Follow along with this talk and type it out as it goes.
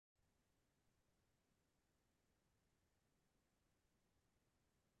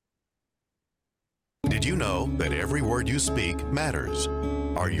Did you know that every word you speak matters?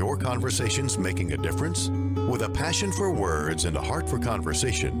 Are your conversations making a difference? With a passion for words and a heart for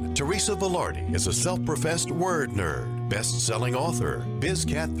conversation, Teresa Velardi is a self-professed word nerd, best-selling author,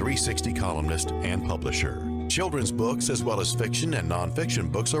 BizCat 360 columnist, and publisher. Children's books as well as fiction and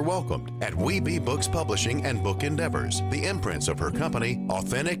nonfiction books are welcomed at WeBe Books Publishing and Book Endeavors, the imprints of her company,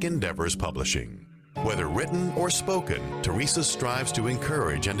 Authentic Endeavors Publishing. Whether written or spoken, Teresa strives to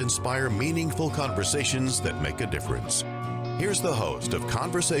encourage and inspire meaningful conversations that make a difference. Here's the host of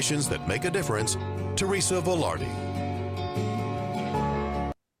Conversations That Make a Difference, Teresa Velardi.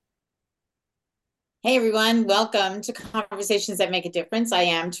 Hey everyone, welcome to Conversations That Make a Difference. I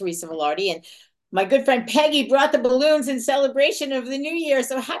am Teresa Velardi, and my good friend Peggy brought the balloons in celebration of the new year.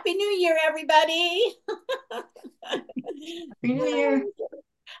 So happy new year, everybody. Happy New Year.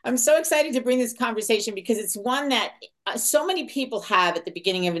 I'm so excited to bring this conversation because it's one that so many people have at the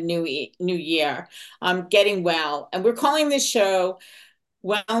beginning of a new year, getting well. And we're calling this show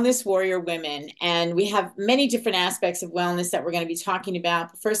Wellness Warrior Women. And we have many different aspects of wellness that we're going to be talking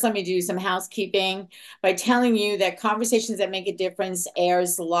about. But first, let me do some housekeeping by telling you that Conversations That Make a Difference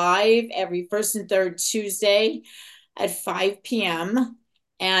airs live every first and third Tuesday at 5 p.m.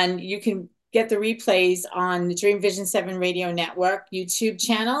 And you can get the replays on the Dream Vision 7 Radio Network YouTube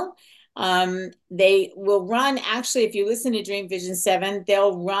channel. They will run, actually, if you listen to Dream Vision 7,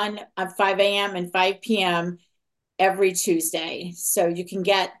 they'll run at 5 a.m. and 5 p.m. every Tuesday. So you can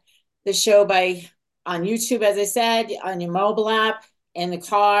get the show on YouTube, as I said, on your mobile app, in the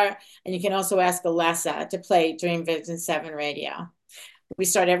car, and you can also ask Alexa to play Dream Vision 7 Radio. We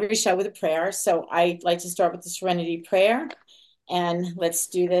start every show with a prayer. So I like to start with the Serenity Prayer. And let's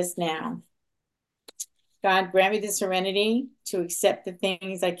do this now. God, grant me the serenity to accept the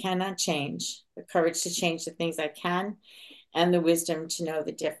things I cannot change, the courage to change the things I can, and the wisdom to know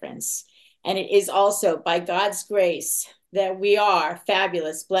the difference. And it is also by God's grace that we are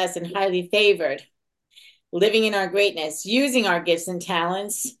fabulous, blessed, and highly favored, living in our greatness, using our gifts and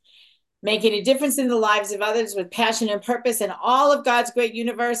talents, making a difference in the lives of others with passion and purpose, and all of God's great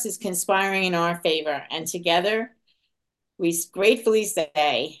universe is conspiring in our favor. And together, we gratefully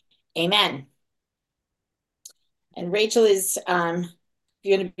say, Amen. And Rachel is going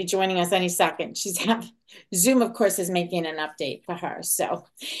to be joining us any second. Zoom, of course, is making an update for her. So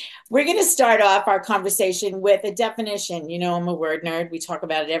we're going to start off our conversation with a definition. You know, I'm a word nerd. We talk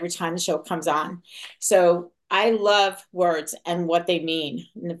about it every time the show comes on. So I love words and what they mean.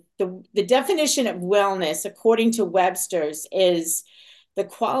 The definition of wellness, according to Webster's, is the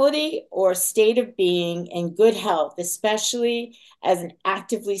quality or state of being in good health, especially as an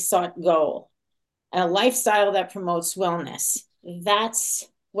actively sought goal, and a lifestyle that promotes wellness. That's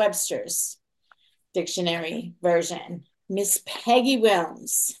Webster's dictionary version. Miss Peggy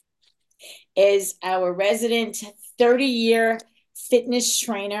Wilms is our resident 30-year fitness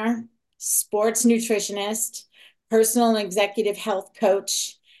trainer, sports nutritionist, personal and executive health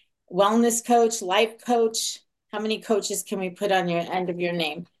coach, wellness coach, life coach. How many coaches can we put on your end of your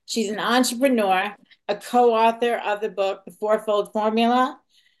name? She's an entrepreneur, a co-author of the book, The Fourfold Formula,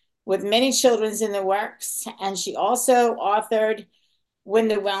 with many children's in the works. And she also authored Win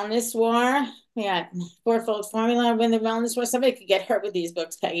the Wellness War. Yeah, Fourfold Formula, Win the Wellness War. Somebody could get hurt with these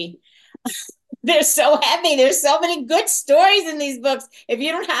books, Peggy. They're so heavy. There's so many good stories in these books. If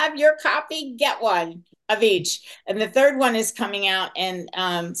you don't have your copy, get one of each. And the third one is coming out in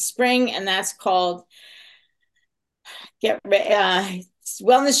spring, and that's called Wellness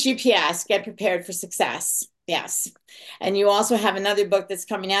GPS, Get Prepared for Success. Yes. And you also have another book that's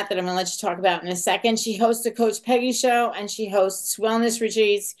coming out that I'm going to let you talk about in a second. She hosts the Coach Peggy Show, and she hosts wellness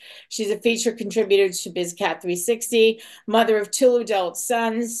retreats. She's a featured contributor to BizCat 360, mother of two adult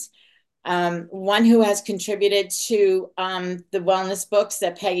sons, one who has contributed to the wellness books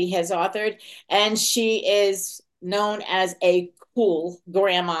that Peggy has authored. And she is known as a cool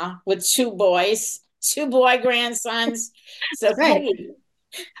grandma with two boy grandsons. So Right. Peggy,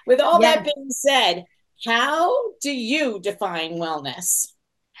 with all that being said, how do you define wellness?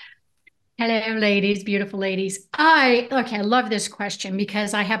 Hello, ladies, beautiful ladies. I love this question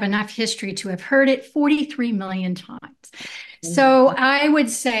because I have enough history to have heard it 43 million times. So I would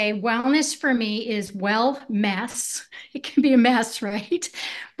say wellness for me is mess. It can be a mess, right?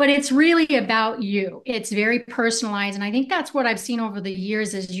 But it's really about you. It's very personalized. And I think that's what I've seen over the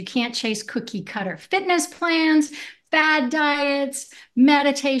years is you can't chase cookie cutter fitness plans, fad diets,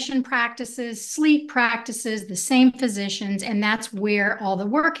 meditation practices, sleep practices, the same physicians. And that's where all the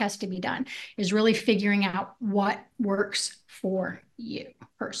work has to be done, is really figuring out what works for you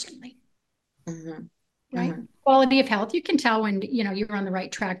personally. Mm-hmm. Right? Mm-hmm. quality of health. You can tell when, you're on the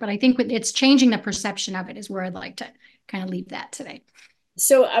right track, but I think it's changing the perception of it is where I'd like to kind of leave that today.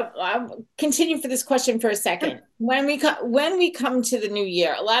 So I'll continue for this question for a second. When we come to the new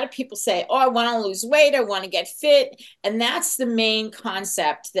year, a lot of people say, "Oh, I want to lose weight, I want to get fit," and that's the main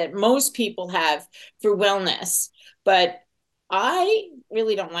concept that most people have for wellness. But I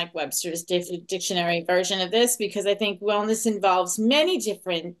really don't like Webster's dictionary version of this because I think wellness involves many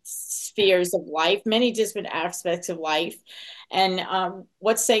different spheres of life, many different aspects of life. And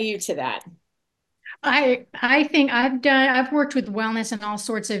what say you to that? I think I've worked with wellness in all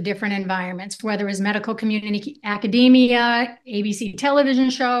sorts of different environments, whether it's medical community, academia, ABC television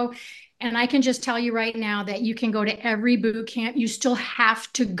show. And I can just tell you right now that you can go to every boot camp. You still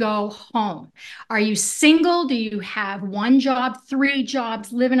have to go home. Are you single? Do you have one job, three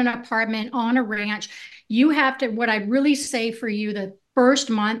jobs, live in an apartment, on a ranch? You have to, what I'd really say for you the first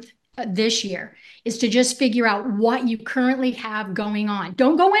month this year is to just figure out what you currently have going on.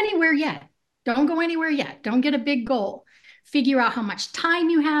 Don't go anywhere yet. Don't go anywhere yet. Don't get a big goal. Figure out how much time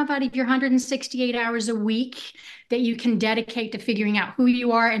you have out of your 168 hours a week that you can dedicate to figuring out who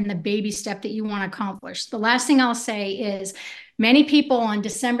you are and the baby step that you want to accomplish. The last thing I'll say is many people on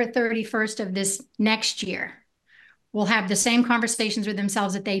December 31st of this next year will have the same conversations with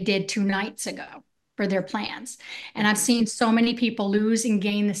themselves that they did 2 nights ago for their plans. And I've seen so many people lose and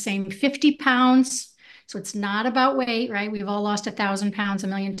gain the same 50 pounds. So it's not about weight, right? We've all lost 1,000 pounds a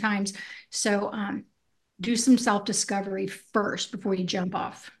million times. So do some self-discovery first before you jump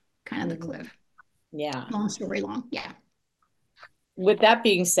off kind of the cliff. Yeah. Long story long. Yeah. With that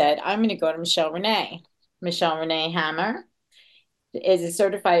being said, I'm going to go to Michelle Renee. Michelle Renee Hammer is a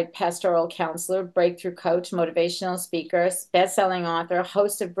certified pastoral counselor, breakthrough coach, motivational speaker, best-selling author,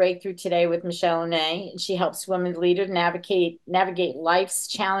 host of Breakthrough Today with Michelle Renee. She helps women leaders navigate life's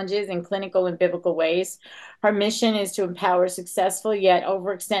challenges in clinical and biblical ways. Her mission is to empower successful yet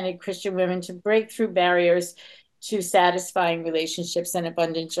overextended Christian women to break through barriers to satisfying relationships and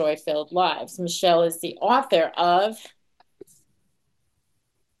abundant joy-filled lives. Michelle is the author of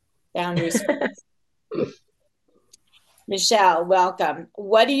Boundaries. Michelle, welcome.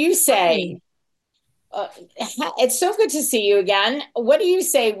 What do you say? It's so good to see you again. What do you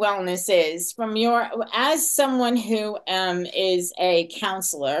say wellness is from as someone who is a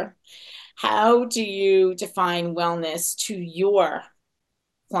counselor? How do you define wellness to your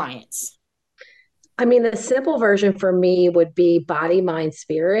clients? I mean, the simple version for me would be body, mind,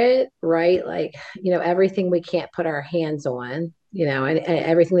 spirit, right? Like, everything we can't put our hands on, and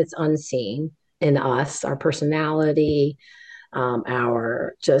everything that's unseen in us, our personality,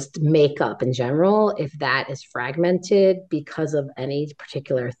 our just makeup in general, if that is fragmented because of any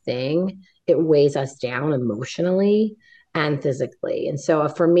particular thing, it weighs us down emotionally and physically. And so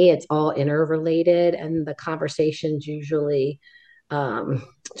for me, it's all interrelated, and the conversations usually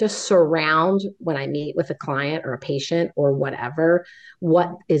just surround when I meet with a client or a patient or whatever,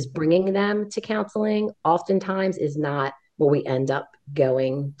 what is bringing them to counseling oftentimes is not what we end up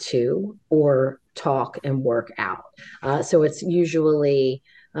going to or talk and work out. So it's usually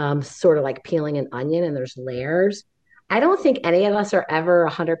sort of like peeling an onion and there's layers. I don't think any of us are ever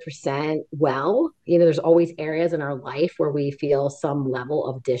 100% well. There's always areas in our life where we feel some level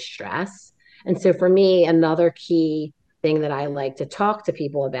of distress. And so for me, another key thing that I like to talk to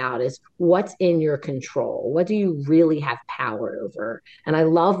people about is what's in your control. What do you really have power over? And I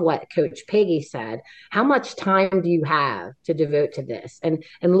love what Coach Peggy said. How much time do you have to devote to this? And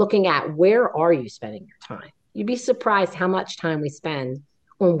looking at where are you spending your time? You'd be surprised how much time we spend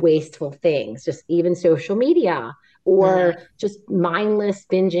on wasteful things, just even social media or just mindless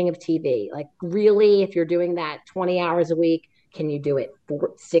binging of TV. Like really, if you're doing that 20 hours a week, can you do it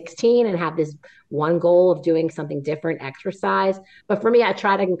for 16 and have this one goal of doing something different, exercise? But for me, I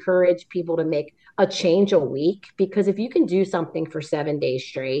try to encourage people to make a change a week, because if you can do something for 7 days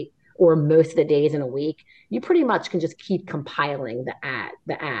straight or most of the days in a week, you pretty much can just keep compiling the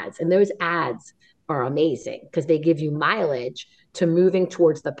ads. And those ads are amazing because they give you mileage to moving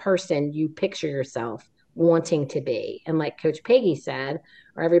towards the person you picture yourself wanting to be. And like Coach Peggy said,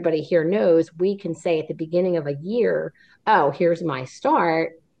 or everybody here knows, we can say at the beginning of a year, oh, here's my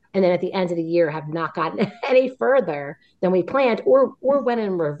start. And then at the end of the year, have not gotten any further than we planned or went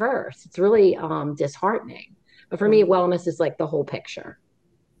in reverse. It's really disheartening. But for me, wellness is like the whole picture.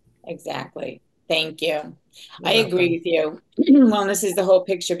 Exactly. Thank you. I You're agree welcome. with you. Wellness is the whole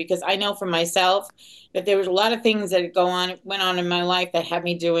picture because I know for myself that there was a lot of things that went on in my life that had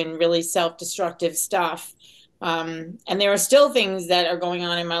me doing really self-destructive stuff. And there are still things that are going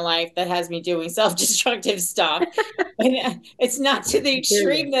on in my life that has me doing self-destructive stuff. And it's not to the I hear you.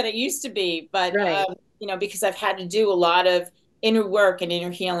 extreme that it used to be, but Right. because I've had to do a lot of inner work and inner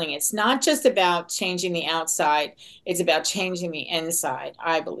healing. It's not just about changing the outside, it's about changing the inside,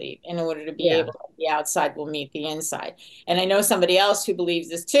 I believe, in order to be Yeah. able, the outside will meet the inside. And I know somebody else who believes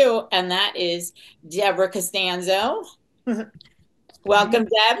this too, and that is Deborah Costanzo. Welcome,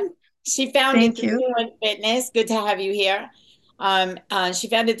 Deb. She founded Thank you. 3-in-1 Fitness. Good to have you here. She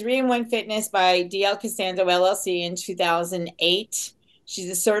founded 3-in-1 Fitness by DL Costanzo LLC in 2008.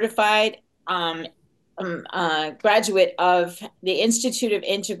 She's a certified graduate of the Institute of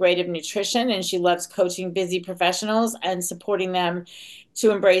Integrative Nutrition, and she loves coaching busy professionals and supporting them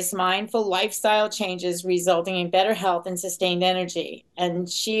to embrace mindful lifestyle changes resulting in better health and sustained energy. And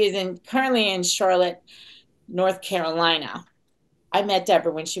she is currently in Charlotte, North Carolina. I met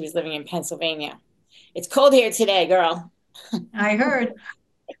Deborah when she was living in Pennsylvania. It's cold here today, girl. I heard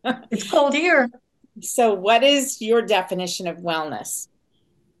it's cold here. So, what is your definition of wellness?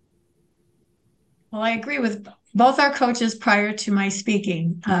 Well, I agree with both our coaches prior to my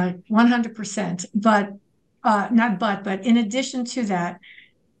speaking, 100%. But but in addition to that,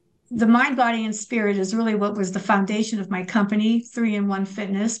 the mind, body, and spirit is really what was the foundation of my company, 3-in-1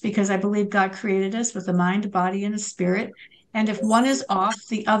 Fitness, because I believe God created us with a mind, a body, and a spirit. And if one is off,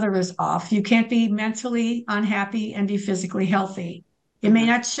 the other is off. You can't be mentally unhappy and be physically healthy. It may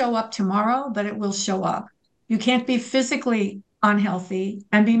not show up tomorrow, but it will show up. You can't be physically unhealthy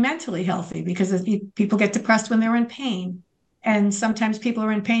and be mentally healthy because people get depressed when they're in pain. And sometimes people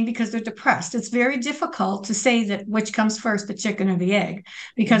are in pain because they're depressed. It's very difficult to say that which comes first, the chicken or the egg,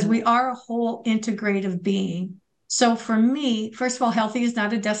 because we are a whole integrative being. So for me, first of all, healthy is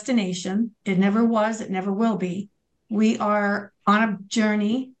not a destination. It never was, it never will be. We are on a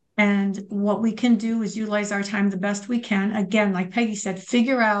journey, and what we can do is utilize our time the best we can. Again, like Peggy said,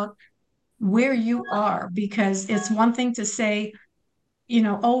 figure out where you are, because it's one thing to say,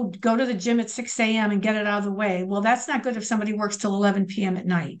 oh, go to the gym at 6 a.m. and get it out of the way. Well, that's not good if somebody works till 11 p.m. at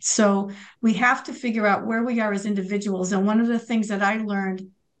night. So we have to figure out where we are as individuals. And one of the things that I learned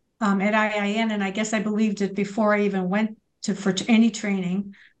at IIN, and I guess I believed it before I even went for any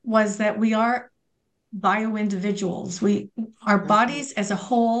training, was that we are bio individuals. Our bodies as a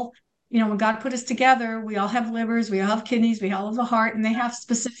whole, when God put us together, we all have livers, we all have kidneys, we all have a heart, and they have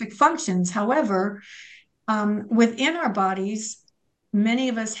specific functions. However, within our bodies, many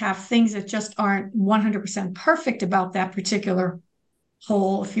of us have things that just aren't 100% perfect about that particular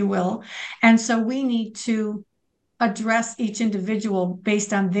whole, if you will. And so we need to address each individual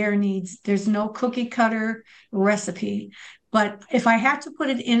based on their needs. There's no cookie cutter recipe. But if I had to put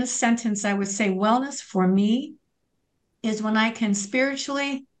it in a sentence, I would say wellness for me is when I can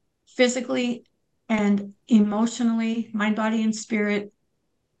spiritually, physically, and emotionally, mind, body, and spirit,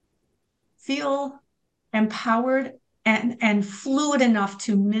 feel empowered and fluid enough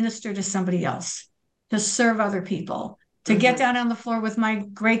to minister to somebody else, to serve other people, to get down on the floor with my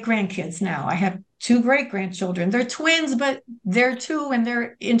great grandkids now. I have 2 great grandchildren. They're twins, but they're 2 and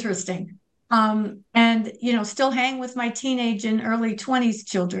they're interesting. And still hang with my teenage and early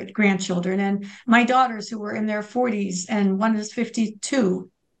 20s grandchildren, and my daughters who are in their 40s, and one is 52.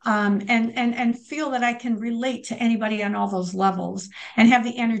 And feel that I can relate to anybody on all those levels and have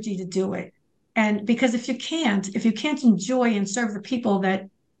the energy to do it. And because if you can't enjoy and serve the people that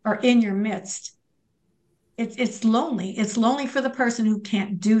are in your midst, it's lonely. It's lonely for the person who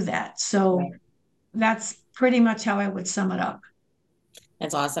can't do that. So that's pretty much how I would sum it up.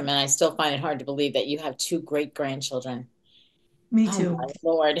 That's awesome. And I still find it hard to believe that you have 2 great grandchildren. Me Oh too. my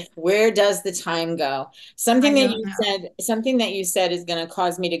Lord, where does the time go? I don't know. Something that you said is going to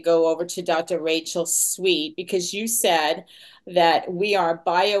cause me to go over to Dr. Rachel Sweet, because you said that we are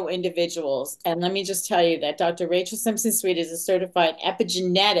bio individuals. And let me just tell you that Dr. Rachel Simpson Sweet is a certified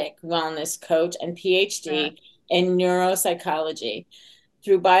epigenetic wellness coach and PhD in neuropsychology.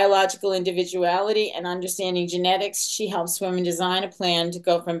 Through biological individuality and understanding genetics, she helps women design a plan to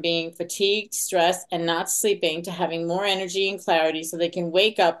go from being fatigued, stressed, and not sleeping to having more energy and clarity so they can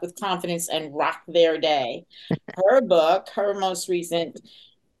wake up with confidence and rock their day. Her book, her most recent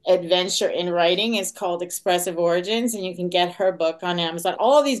adventure in writing, is called Expressive Origins, and you can get her book on Amazon.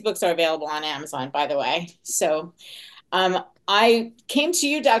 All of these books are available on Amazon, by the way. So I came to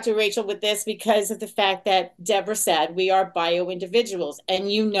you, Dr. Rachel, with this because of the fact that Deborah said we are bio individuals,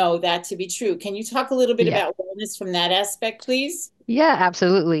 and you know that to be true. Can you talk a little bit Yeah. about wellness from that aspect, please? Yeah,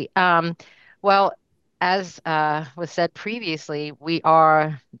 absolutely. Well, as was said previously, we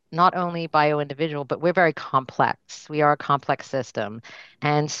are not only bio-individual, but we're very complex. We are a complex system.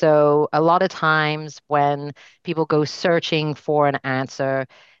 And so a lot of times when people go searching for an answer,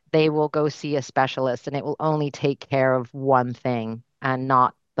 they will go see a specialist and it will only take care of one thing and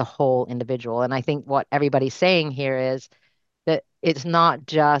not the whole individual. And I think what everybody's saying here is that it's not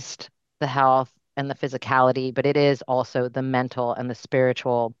just the health and the physicality, but it is also the mental and the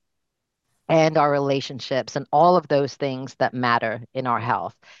spiritual and our relationships and all of those things that matter in our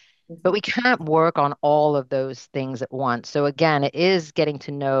health. But we can't work on all of those things at once. So again, it is getting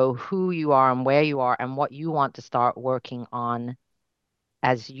to know who you are and where you are and what you want to start working on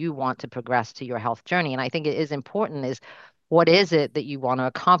as you want to progress to your health journey. And I think it is important is what is it that you want to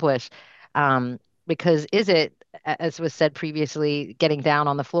accomplish? Because is it, as was said previously, getting down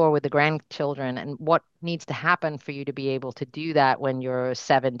on the floor with the grandchildren, and what needs to happen for you to be able to do that when you're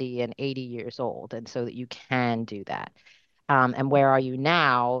 70 and 80 years old, and so that you can do that. And where are you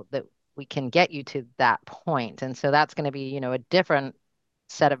now that we can get you to that point? And so that's going to be, a different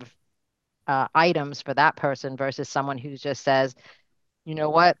set of items for that person versus someone who just says, you know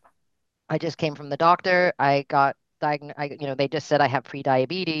what? I just came from the doctor. I got diagnosed. They just said I have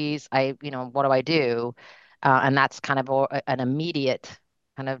pre-diabetes. What do I do? And that's kind of an immediate,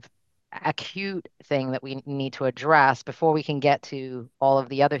 kind of acute thing that we need to address before we can get to all of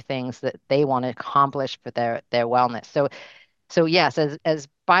the other things that they want to accomplish for their wellness. So yes, as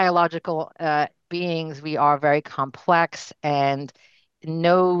biological beings, we are very complex, and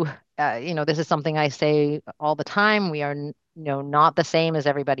no, this is something I say all the time. We are, not the same as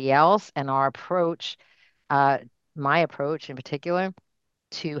everybody else, and our approach, uh, my approach in particular,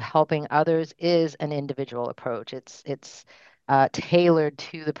 to helping others is an individual approach. It's tailored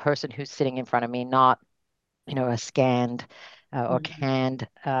to the person who's sitting in front of me, not a scanned or Mhm. canned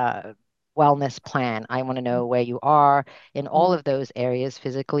wellness plan. I want to know where you are in all of those areas,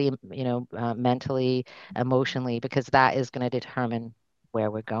 physically, mentally, emotionally, because that is going to determine where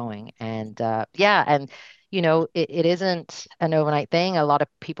we're going. And yeah, and it isn't an overnight thing. A lot of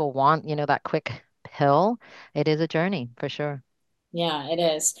people want, that quick pill. It is a journey for sure. Yeah, it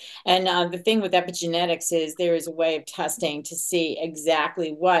is. And the thing with epigenetics is there is a way of testing to see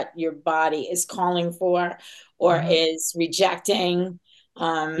exactly what your body is calling for or Mhm. is rejecting.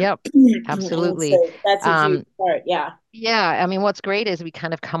 Yep, And absolutely. so that's a huge Um, part. Yeah. Yeah, I mean, what's great is we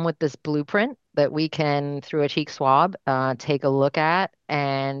kind of come with this blueprint that we can, through a cheek swab, take a look at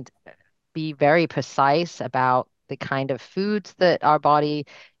and be very precise about the kind of foods that our body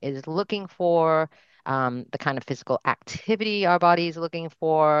is looking for, the kind of physical activity our body is looking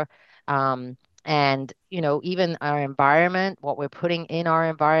for, and, even our environment, what we're putting in our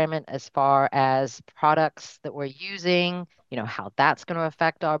environment as far as products that we're using, how that's going to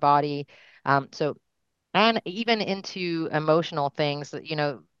affect our body. So and even into emotional things that,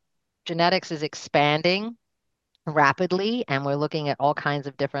 genetics is expanding rapidly, and we're looking at all kinds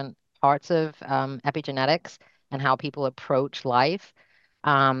of different parts of epigenetics and how people approach life.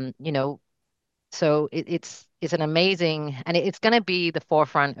 Um, you know, so it's an amazing, and it's going to be the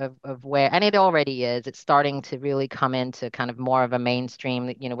forefront of where, and it already is. It's starting to really come into kind of more of a mainstream,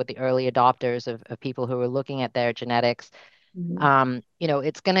 with the early adopters of people who are looking at their genetics. Mhm.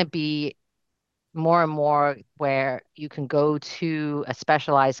 It's going to be more and more where you can go to a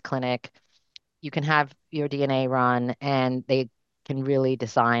specialized clinic, you can have your DNA run, and they can really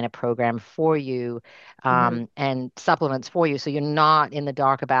design a program for you, Mhm. and supplements for you. So you're not in the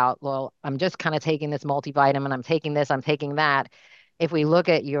dark about, well, I'm just kind of taking this multivitamin, I'm taking this, I'm taking that. If we look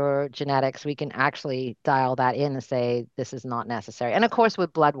at your genetics, we can actually dial that in and say this is not necessary. And of course,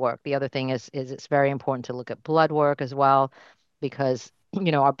 with blood work, the other thing is it's very important to look at blood work as well, because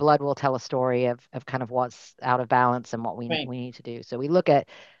our blood will tell a story of kind of what's out of balance and what Right. we need to do. So we look at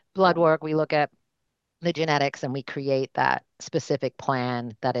blood work, we look at the genetics, and we create that specific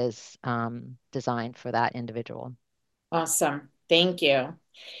plan that is designed for that individual. Awesome. Thank you.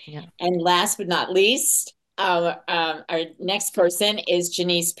 Yeah. And last but not least, our next person is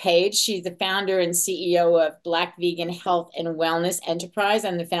Janice Page. She's the founder and CEO of Black Vegan Health and Wellness Enterprise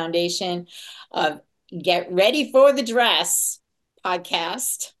and the foundation of Get Ready for the Dress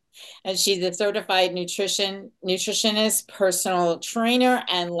podcast. And she's a certified nutritionist, personal trainer,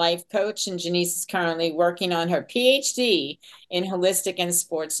 and life coach. And Janice is currently working on her PhD in holistic and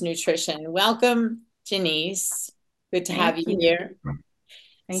sports nutrition. Welcome, Janice. Good to have Thank you you. here.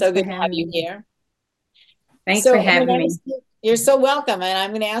 Thanks So for good to have having you me. here. Thanks So for I'm going having to me. ask you, you're so welcome. And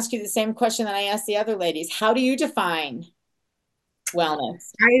I'm going to ask you the same question that I asked the other ladies. How do you define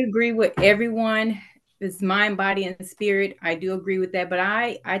wellness? I agree with everyone. It's mind, body, and spirit. I do agree with that, but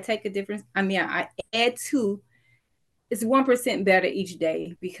I take a difference. I mean, I add to. It's 1% better each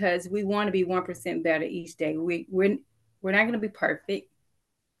day because we want to be 1% better each day. We're not going to be perfect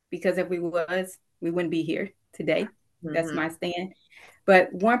because if we was, we wouldn't be here today. That's Mm-hmm. my stand.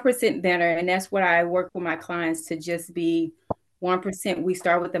 But 1% better, and that's what I work with my clients to just be 1%, we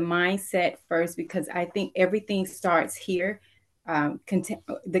start with the mindset first, because I think everything starts here.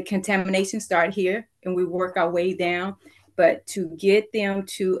 The contamination start here, and we work our way down. But to get them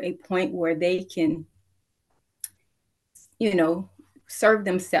to a point where they can, serve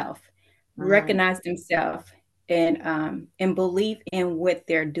themselves, recognize themselves, and believe in what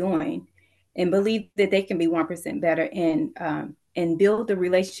they're doing, and believe that they can be 1% better, and build a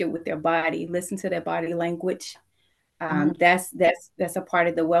relationship with their body, listen to their body language. That's a part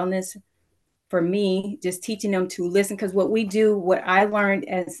of the wellness for me, just teaching them to listen. Because what I learned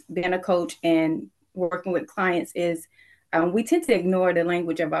as being a coach and working with clients is we tend to ignore the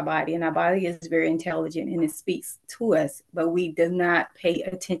language of our body, and our body is very intelligent and it speaks to us, but we do not pay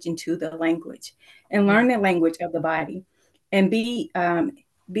attention to the language, and learn the language of the body, and be in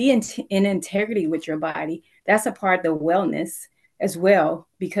integrity with your body. That's a part of the wellness as well,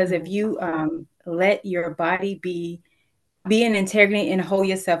 because if you let your body be in integrity and hold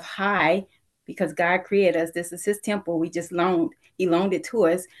yourself high, because God created us. This is his temple. He loaned it to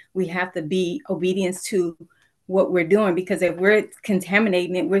us. We have to be obedience to what we're doing, because if we're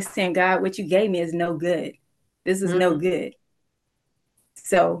contaminating it, we're saying, God, what you gave me is no good. This is no good.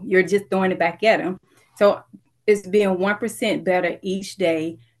 So you're just throwing it back at him. So it's being 1% better each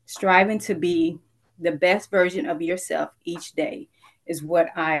day, striving to be the best version of yourself each day is what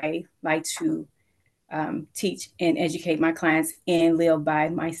I like to teach and educate my clients and live by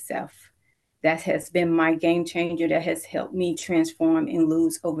myself. That has been my game changer. That has helped me transform and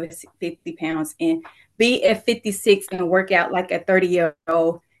lose over 50 pounds, and be at 56 and work out like a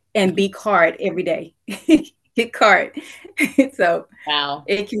 30-year-old, and be card every day. Get card. So wow,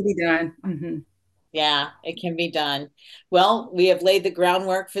 it can be done. Yeah, it can be done. Well, we have laid the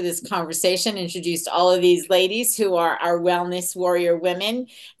groundwork for this conversation, introduced all of these ladies who are our wellness warrior women.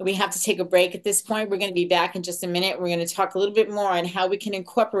 We have to take a break at this point. We're going to be back in just a minute. We're going to talk a little bit more on how we can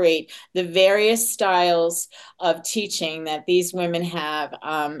incorporate the various styles of teaching that these women have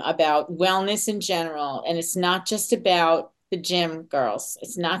about wellness in general. And it's not just about the gym, girls.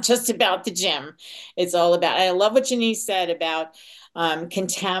 It's not just about the gym. It's all about, I love what Janice said about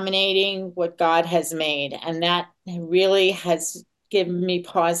contaminating what God has made. And that really has given me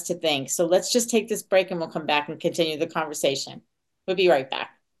pause to think. So let's just take this break and we'll come back and continue the conversation. We'll be right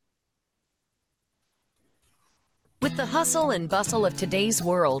back. With the hustle and bustle of today's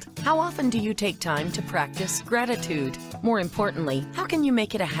world, how often do you take time to practice gratitude? More importantly, how can you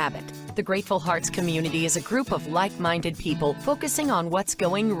make it a habit? The Grateful Hearts community is a group of like-minded people focusing on what's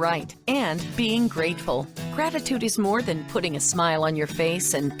going right and being grateful. Gratitude is more than putting a smile on your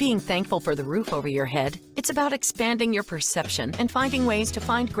face and being thankful for the roof over your head. It's about expanding your perception and finding ways to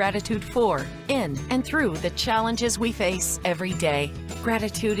find gratitude for, in, and through the challenges we face every day.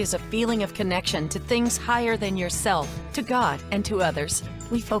 Gratitude is a feeling of connection to things higher than yourself, to God, and to others.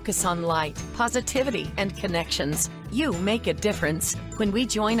 We focus on light, positivity, and connections. You make a difference. When we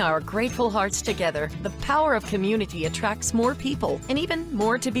join our grateful hearts together, the power of community attracts more people and even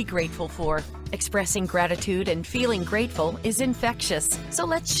more to be grateful for. Expressing gratitude and feeling grateful is infectious, so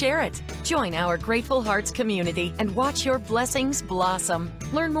let's share it. Join our Grateful Hearts community and watch your blessings blossom.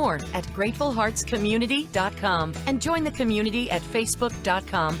 Learn more at gratefulheartscommunity.com and join the community at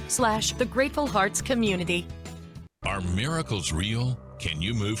facebook.com/The Grateful Hearts Community. Are miracles real? Can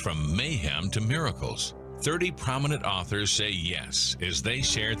you move from mayhem to miracles? 30 prominent authors say yes as they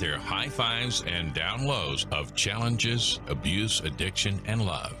share their high fives and down lows of challenges, abuse, addiction, and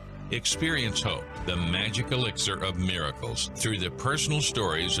love. Experience hope, the magic elixir of miracles, through the personal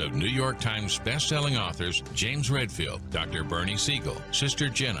stories of New York Times bestselling authors James Redfield, Dr. Bernie Siegel, Sister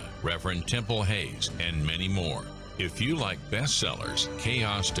Jenna, Reverend Temple Hayes, and many more. If you like bestsellers,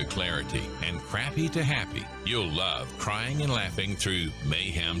 chaos to clarity, and crappy to happy, you'll love crying and laughing through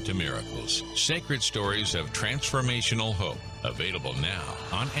Mayhem to Miracles. Sacred stories of transformational hope. Available now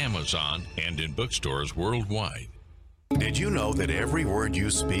on Amazon and in bookstores worldwide. Did you know that every word you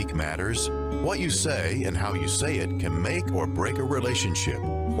speak matters? What you say and how you say it can make or break a relationship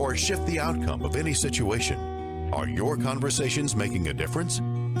or shift the outcome of any situation. Are your conversations making a difference?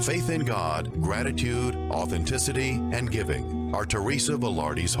 Faith in God, gratitude, authenticity, and giving are Teresa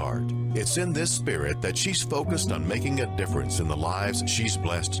Velardi's heart. It's in this spirit that she's focused on making a difference in the lives she's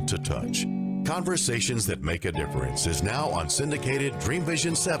blessed to touch. Conversations That Make a Difference is now on syndicated Dream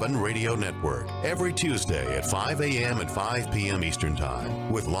Vision 7 radio network every Tuesday at 5 a.m. and 5 p.m. Eastern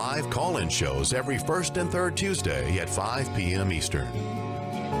Time, with live call-in shows every first and third Tuesday at 5 p.m. Eastern.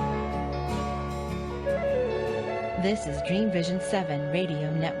 This is Dream Vision 7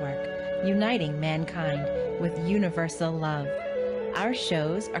 Radio Network, uniting mankind with universal love. Our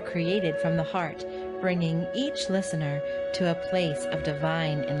shows are created from the heart, bringing each listener to a place of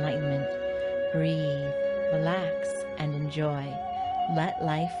divine enlightenment. Breathe, relax, and enjoy. Let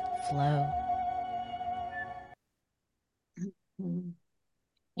life flow. And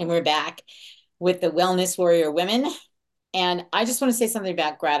we're back with the Wellness Warrior Women. And I just want to say something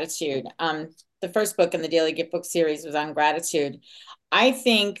about gratitude. The first book in the Daily Gift Book series was on gratitude. I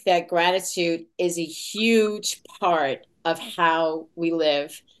think that gratitude is a huge part of how we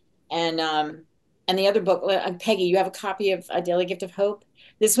live. And the other book, Peggy, you have a copy of A Daily Gift of Hope?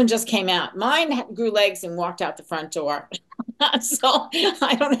 This one just came out. Mine grew legs and walked out the front door. So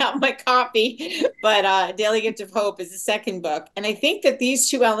I don't have my copy, but Daily Gift of Hope is the second book. And I think that these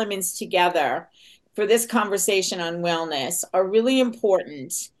two elements together for this conversation on wellness are really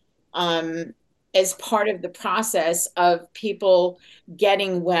important as part of the process of people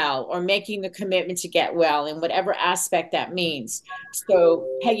getting well or making the commitment to get well in whatever aspect that means. So,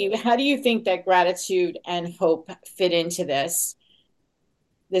 Peggy, how do you think that gratitude and hope fit into this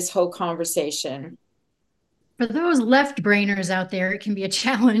whole conversation? For those left brainers out there, it can be a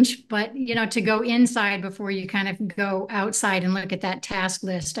challenge, but to go inside before you kind of go outside and look at that task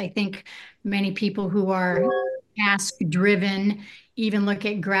list. I think many people who are task driven even look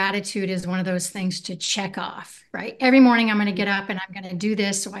at gratitude as one of those things to check off, right? Every morning I'm going to get up and I'm going to do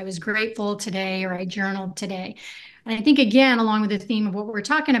this. So I was grateful today, or I journaled today. And I think, again, along with the theme of what we're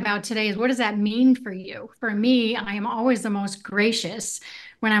talking about today, is what does that mean for you? For me, I am always the most gracious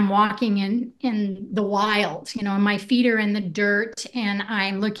when I'm walking in the wild, and my feet are in the dirt and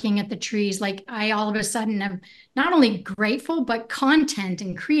I'm looking at the trees. Like, I all of a sudden am not only grateful, but content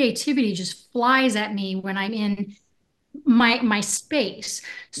and creativity just flies at me when I'm in my space.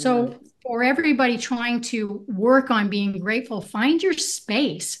 So for everybody trying to work on being grateful, find your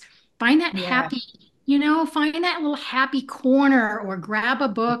space, find that happy, find that little happy corner, or grab a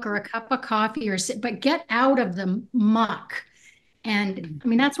book or a cup of coffee, or sit, but get out of the muck. And I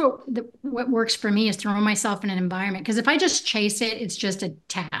mean, that's what works for me, is throwing myself in an environment. Because if I just chase it, it's just a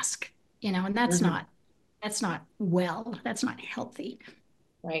task, and that's not well, that's not healthy.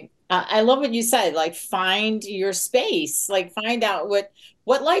 Right. I love what you said, like find your space, like find out what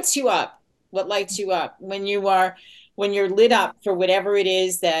lights you up, what lights you up when you're lit up for whatever it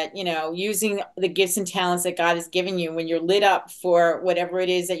is that, using the gifts and talents that God has given you, when you're lit up for whatever it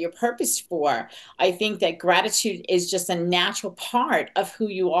is that you're purposed for. I think that gratitude is just a natural part of who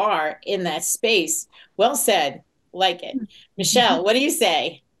you are in that space. Well said. Like it. Michelle, what do you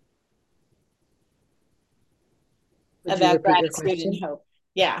say about gratitude and hope?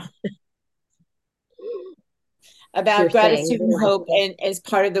 Yeah. About gratitude and hope and as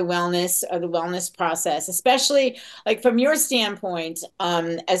part of the wellness process, especially like from your standpoint,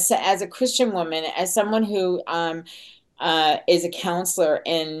 as a Christian woman, as someone who is a counselor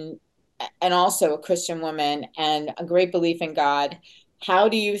and also a Christian woman and a great belief in God. How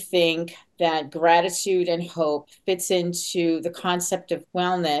do you think that gratitude and hope fits into the concept of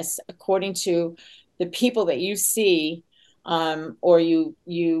wellness according to the people that you see or you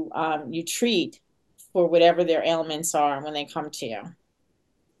treat for whatever their ailments are when they come to you?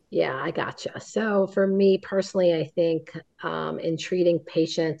 Yeah, I gotcha. So for me personally, I think in treating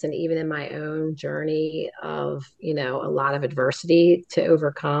patients and even in my own journey of, a lot of adversity to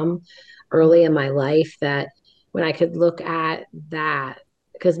overcome early in my life, that when I could look at that,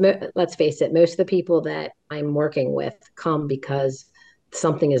 because let's face it, most of the people that I'm working with come because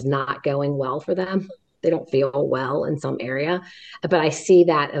something is not going well for them. They don't feel well in some area. But I see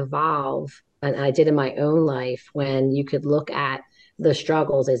that evolve, and I did in my own life, when you could look at the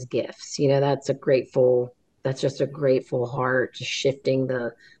struggles as gifts. That's just a grateful heart, just shifting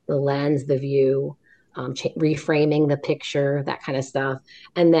the lens, the view, reframing the picture, that kind of stuff.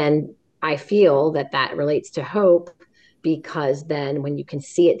 And then I feel that relates to hope, because then when you can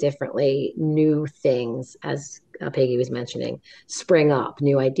see it differently, new things, as Peggy was mentioning, spring up,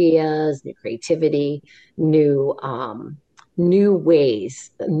 new ideas, new creativity, new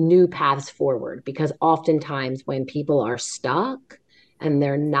ways, new paths forward. Because oftentimes when people are stuck and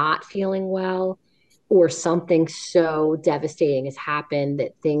they're not feeling well, or something so devastating has happened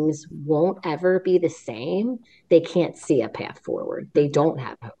that things won't ever be the same, they can't see a path forward. They don't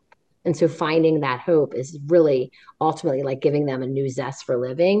have hope. And so finding that hope is really ultimately like giving them a new zest for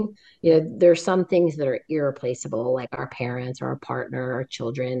living. There's some things that are irreplaceable, like our parents or our partner, our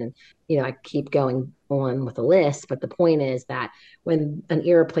children. And, I keep going on with a list, but the point is that when an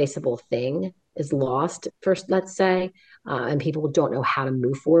irreplaceable thing is lost, first, let's say, and people don't know how to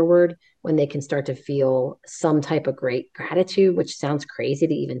move forward, when they can start to feel some type of great gratitude, which sounds crazy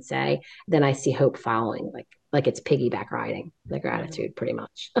to even say, then I see hope following, like it's piggyback riding the gratitude, pretty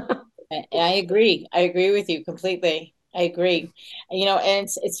much. I agree. I agree with you completely. I agree. And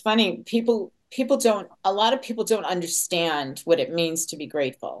it's funny. People don't. A lot of people don't understand what it means to be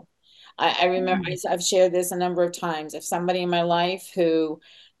grateful. I remember I've shared this a number of times. If somebody in my life who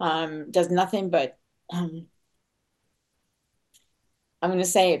does nothing but um, I'm going to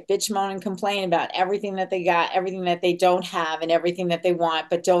say it, bitch, moan, and complain about everything that they got, everything that they don't have, and everything that they want,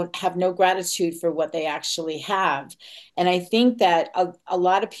 but don't have no gratitude for what they actually have. And I think that a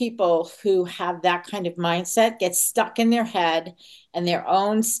lot of people who have that kind of mindset get stuck in their head and their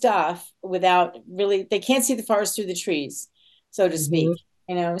own stuff without really, they can't see the forest through the trees, so to speak.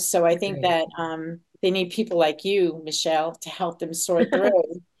 Hmm. So I think that they need people like you, Michelle, to help them sort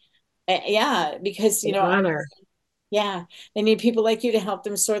through. Yeah, because An honor. yeah, they need people like you to help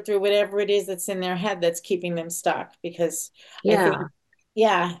them sort through whatever it is that's in their head that's keeping them stuck. Because I think, Yeah.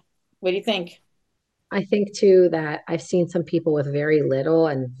 yeah, what do you think? I think too that I've seen some people with very little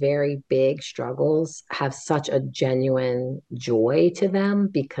and very big struggles have such a genuine joy to them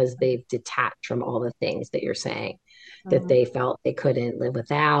because they've detached from all the things that you're saying that Mhm, they felt they couldn't live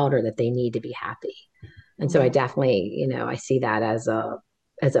without or that they need to be happy. And so I mhm, definitely, I see that as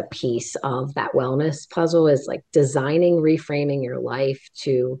a piece of that wellness puzzle is like designing, reframing your life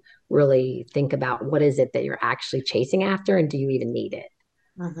to really think about what is it that you're actually chasing after and do you even need it?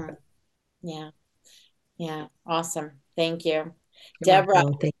 mhm. Yeah, yeah, awesome. Thank you, You're Deborah.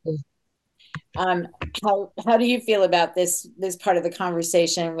 welcome. Thank you. Um, how do you feel about this part of the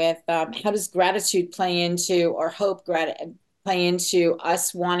conversation with how does gratitude play into or play into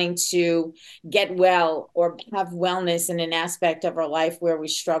us wanting to get well or have wellness in an aspect of our life where we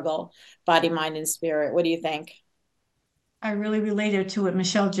struggle, body, mind, and spirit? What do you think? I really related to what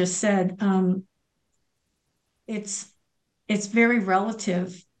Michelle just said. It's it's very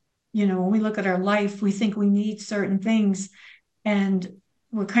relative. When we look at our life, we think we need certain things and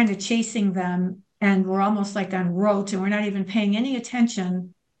we're kind of chasing them and we're almost like on rote and we're not even paying any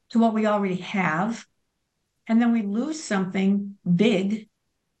attention to what we already have. And then we lose something big.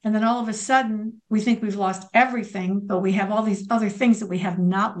 And then all of a sudden, we think we've lost everything, but we have all these other things that we have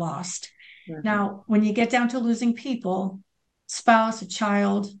not lost. Mhm. Now, when you get down to losing people, spouse, a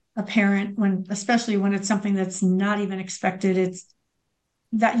child, a parent, especially when it's something that's not even expected, it's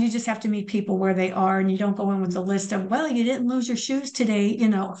that you just have to meet people where they are and you don't go in with the list of, well, you didn't lose your shoes today.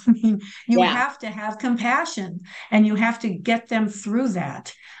 I mean, you Yeah. have to have compassion and you have to get them through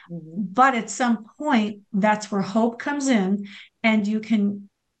that. Mhm. But at some point, that's where hope comes in and you can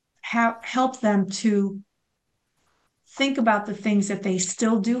help them to think about the things that they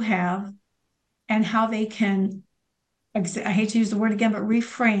still do have and how they can, I hate to use the word again, but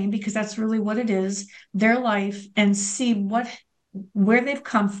reframe, because that's really what it is, their life, and see what they've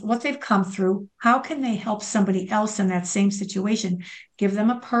come through. How can they help somebody else in that same situation? Give them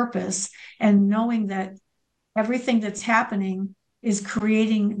a purpose, and knowing that everything that's happening is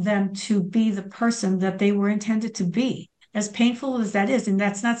creating them to be the person that they were intended to be, as painful as that is. And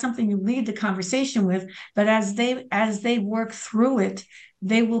that's not something you lead the conversation with, but as they work through it,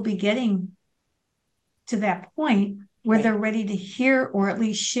 they will be getting to that point where Right. they're ready to hear or at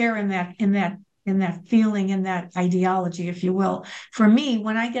least share in that feeling, in that ideology, if you will. For me,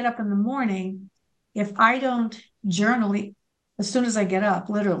 when I get up in the morning, if I don't journal, as soon as I get up,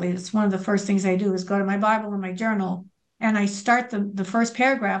 literally, it's one of the first things I do is go to my Bible and my journal, and I start the first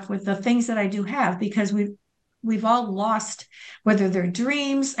paragraph with the things that I do have, because we've all lost, whether they're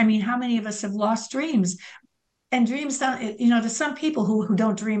dreams. I mean, how many of us have lost dreams? And dreams don't, to some people who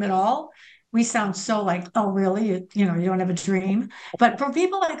don't dream at all, we sound so like, oh, really? You don't have a dream. But for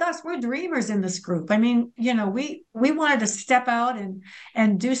people like us, we're dreamers in this group. I mean, we wanted to step out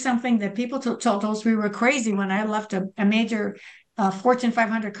and do something that people told us we were crazy when I left a major Fortune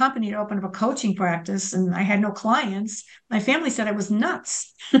 500 company to open up a coaching practice, and I had no clients. My family said I was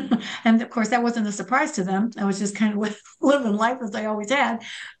nuts. And of course, that wasn't a surprise to them. I was just kind of living life as I always had.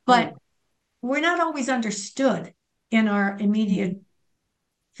 But Mm. we're not always understood in our immediate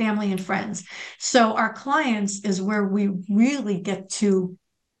family and friends. So our clients is where we really get to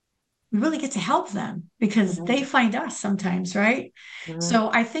help them because they Mhm. find us sometimes, right? Mhm. So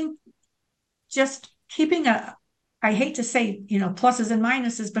I think just keeping I hate to say, pluses and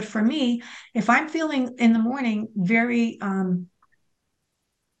minuses, but for me, if I'm feeling in the morning very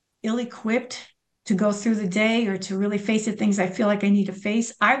ill-equipped to go through the day or to really face the things I feel like I need to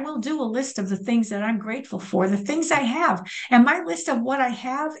face, I will do a list of the things that I'm grateful for, the things I have. And my list of what I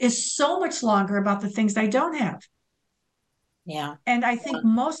have is so much longer about the things I don't have. Yeah. And I Yeah. think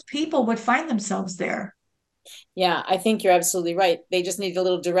most people would find themselves there. Yeah, I think you're absolutely right. They just need a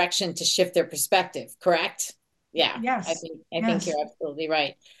little direction to shift their perspective, correct? Yeah, I Yes. think I think Yes. you're absolutely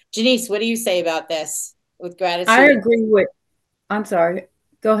right. Janice, what do you say about this with I gratitude? agree with, I'm sorry,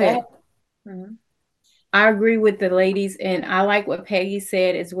 go Go ahead. ahead. Mhm. I agree with the ladies, and I like what Peggy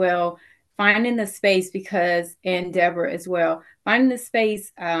said as well. Finding the space because, and Deborah as well, finding the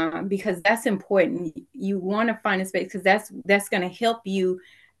space because that's important. You want to find a space because that's going to help you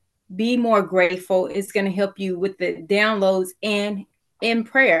be more grateful. It's going to help you with the downloads and in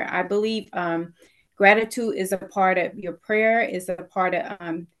prayer. I believe gratitude is a part of your prayer, is a part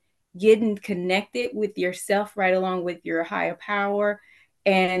of getting connected with yourself right along with your higher power.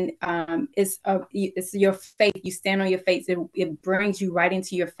 And it's your faith. You stand on your faith. It brings you right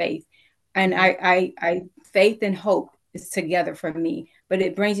into your faith. And I faith and hope is together for me, but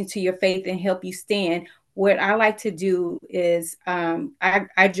it brings you to your faith and help you stand. What I like to do is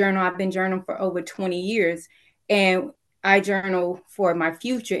I journal. I've been journaling for over 20 years, and I journal for my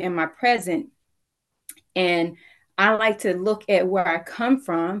future and my present. And I like to look at where I come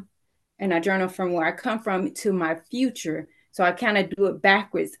from, and I journal from where I come from to my future. So I kind of do it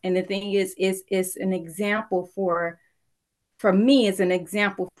backwards. And the thing is, it's an example for me, it's an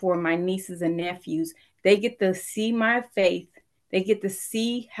example for my nieces and nephews. They get to see my faith. They get to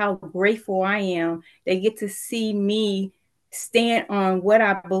see how grateful I am. They get to see me stand on what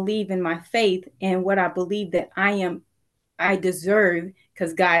I believe in my faith and what I believe that I deserve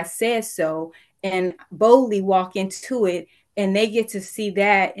because God says so, and boldly walk into it. And they get to see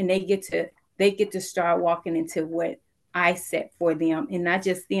that, and they get to start walking into what I set for them, and not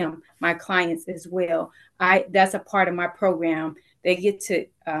just them, my clients as well. I That's a part of my program. They get to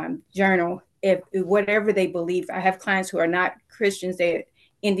journal if whatever they believe. I have clients who are not Christians; they're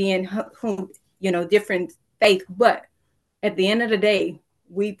Indian, whom different faith, but at the end of the day,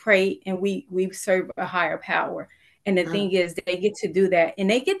 we pray and we serve a higher power. And the thing is, they get to do that, and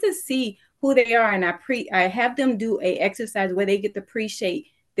they get to see who they are. And I have them do a exercise where they get to appreciate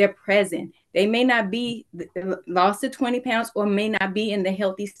their present. They may not be lost to 20 pounds or may not be in the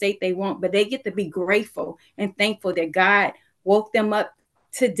healthy state they want, but they get to be grateful and thankful that God woke them up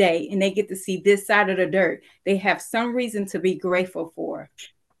today, and they get to see this side of the dirt. They have some reason to be grateful for.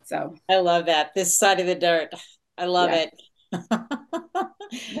 So I love that. This side of the dirt. I love yeah.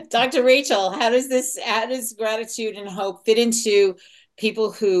 it. Dr. Rachel, how does gratitude and hope fit into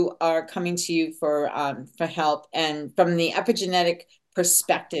people who are coming to you for help and from the epigenetic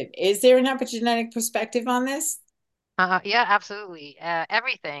perspective? Is there an epigenetic perspective on this? Yeah, absolutely.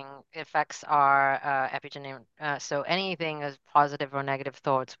 Everything affects our epigenome. So anything as positive or negative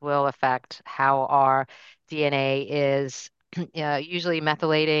thoughts will affect how our DNA is usually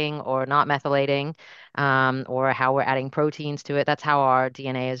methylating or not methylating, or how we're adding proteins to it. That's how our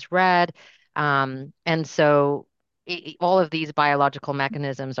DNA is read. And so all of these biological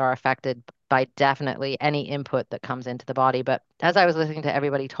mechanisms are affected by definitely any input that comes into the body. But as I was listening to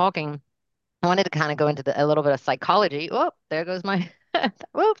everybody talking, I wanted to kind of go into a little bit of psychology. Oh, there goes my,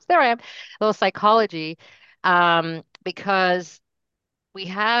 whoops, there I am. A little psychology, because we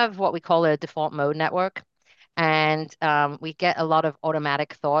have what we call a default mode network, and we get a lot of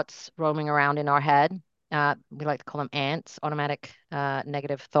automatic thoughts roaming around in our head. We like to call them ants, automatic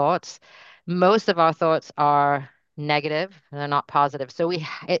negative thoughts. Most of our thoughts are negative, and they're not positive. So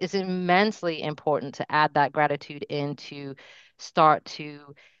it is immensely important to add that gratitude in to start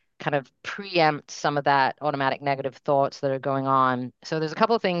to kind of preempt some of that automatic negative thoughts that are going on. So there's a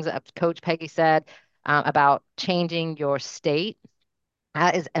couple of things that Coach Peggy said about changing your state.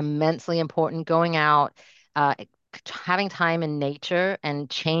 That is immensely important. Going out, uh, having time in nature and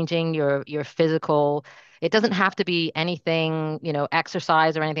changing your physical. It doesn't have to be anything,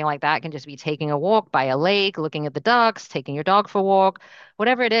 exercise or anything like that. It can just be taking a walk by a lake, looking at the ducks, taking your dog for a walk,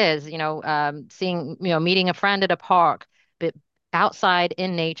 whatever it is, seeing, meeting a friend at a park, but outside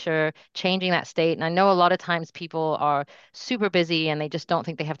in nature, changing that state. And I know a lot of times people are super busy and they just don't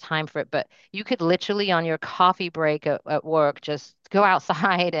think they have time for it, but you could literally on your coffee break at work just go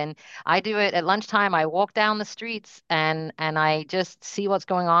outside. And I do it at lunchtime. I walk down the streets and I just see what's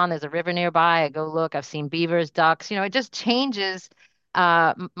going on. There's a river nearby. I go look. I've seen beavers, ducks. It just changes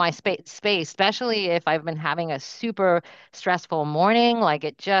my space, especially if I've been having a super stressful morning. Like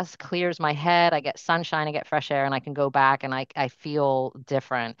it just clears my head. I get sunshine, I get fresh air, and I can go back and I feel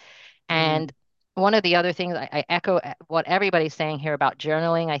different. And one of the other things I echo what everybody's saying here about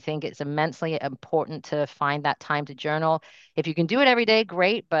journaling. I think it's immensely important to find that time to journal. If you can do it every day,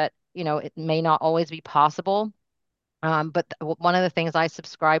 great, but it may not always be possible. But one of the things I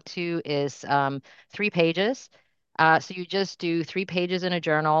subscribe to is 3 pages. So you just do 3 pages in a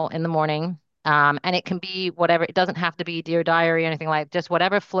journal in the morning. And it can be whatever. It doesn't have to be Dear Diary or anything like, just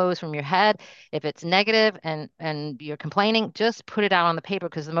whatever flows from your head. If it's negative and you're complaining, just put it out on the paper,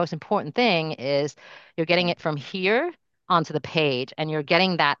 because the most important thing is you're getting it from here onto the page and you're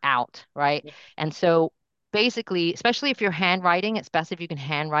getting that out, right? And so basically, especially if you're handwriting, it's best if you can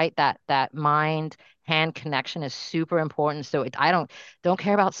handwrite. That mind hand connection is super important. So I don't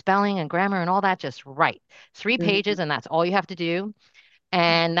care about spelling and grammar and all that. Just write 3 pages, and that's all you have to do.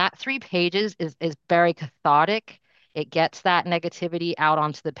 And that 3 pages is very cathartic. It gets that negativity out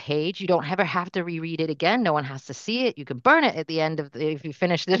onto the page. You don't ever have to reread it again. No one has to see it. You can burn it at the end of if you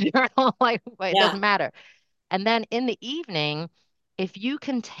finish the journal. Like, it doesn't matter. And then in the evening, if you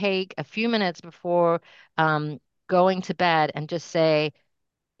can take a few minutes before going to bed and just say,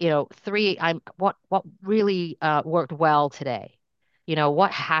 what really worked well today?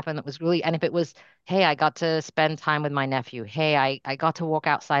 What happened that was really, and if it was, hey, I got to spend time with my nephew. Hey, I got to walk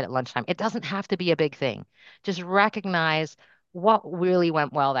outside at lunchtime. It doesn't have to be a big thing. Just recognize what really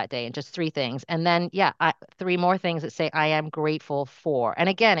went well that day, and just 3 things. And then, 3 more things that say, I am grateful for. And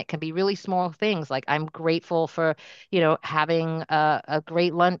again, it can be really small things like, I'm grateful for, having a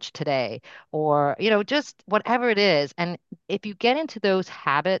great lunch today, or, just whatever it is. And if you get into those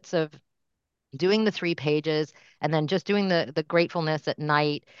habits of doing the 3 pages and then just doing the gratefulness at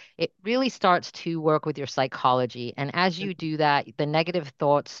night, it really starts to work with your psychology. And as you do that, the negative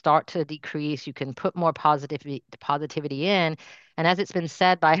thoughts start to decrease. You can put more positivity in. And as it's been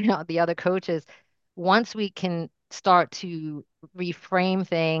said by the other coaches, once we can start to reframe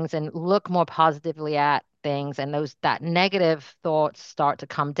things and look more positively at things, and that negative thoughts start to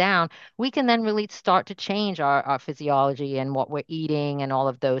come down, we can then really start to change our physiology and what we're eating and all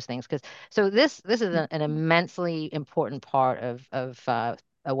of those things. So this is an immensely important part of a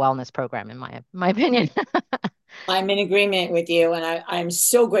wellness program, in my opinion. I'm in agreement with you, and I'm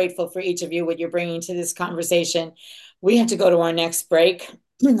so grateful for each of you, what you're bringing to this conversation. We have to go to our next break.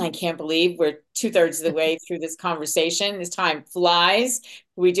 I can't believe we're 2/3 of the way through this conversation. This time flies.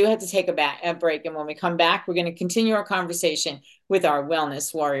 We do have to take a break, and when we come back, we're going to continue our conversation with our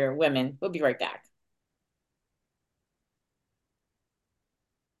wellness warrior women. We'll be right back.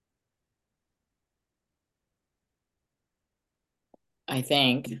 I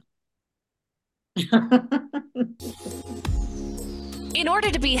think. In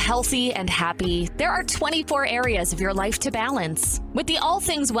order to be healthy and happy, there are 24 areas of your life to balance. With the All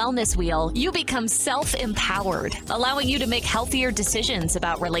Things Wellness Wheel, you become self-empowered, allowing you to make healthier decisions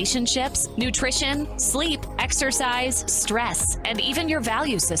about relationships, nutrition, sleep, exercise, stress, and even your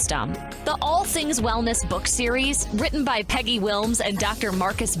value system. The All Things Wellness book series, written by Peggy Wilms and Dr.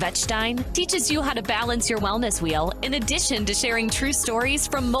 Marcus Wettstein, teaches you how to balance your wellness wheel in addition to sharing true stories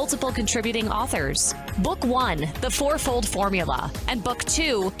from multiple contributing authors. Book 1, The Fourfold Formula, and Book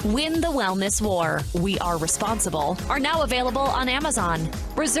 2, Win the Wellness War, We Are Responsible, are now available on Amazon.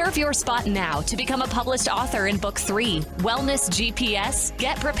 Reserve your spot now to become a published author in Book 3, Wellness GPS,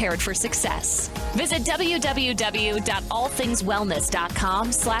 Get Prepared for Success. Visit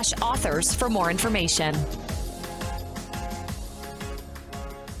www.allthingswellness.com/authors for more information.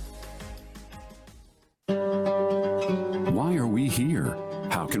 Why are we here?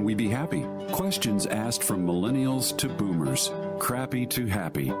 How can we be happy? Questions asked from millennials to boomers. Crappy to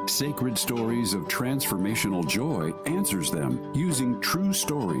Happy, Sacred Stories of Transformational Joy answers them using true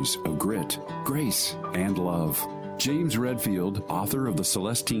stories of grit, grace, and love. James Redfield, author of The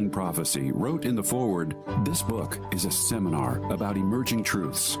Celestine Prophecy, wrote in the foreword, "This book is a seminar about emerging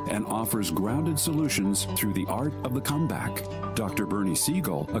truths and offers grounded solutions through the art of the comeback." Dr. Bernie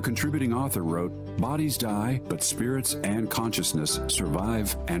Siegel, a contributing author, wrote, "Bodies die, but spirits and consciousness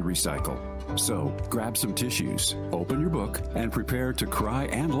survive and recycle." So, grab some tissues, open your book, and prepare to cry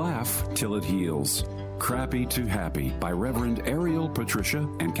and laugh till it heals. Crappy to Happy by Reverend Ariel Patricia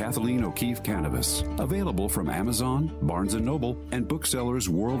and Kathleen O'Keefe Cannabis. Available from Amazon, Barnes & Noble, and booksellers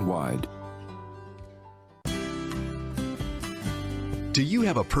worldwide. Do you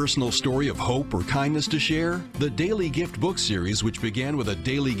have a personal story of hope or kindness to share? The Daily Gift book series, which began with a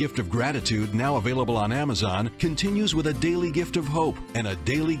daily gift of gratitude, now available on Amazon, continues with a daily gift of hope and a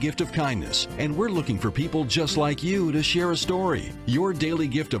daily gift of kindness. And we're looking for people just like you to share a story. Your daily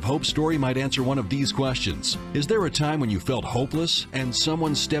gift of hope story might answer one of these questions. Is there a time when you felt hopeless and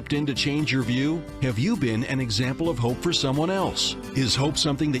someone stepped in to change your view? Have you been an example of hope for someone else? Is hope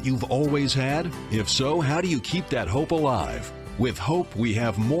something that you've always had? If so, how do you keep that hope alive? With hope, we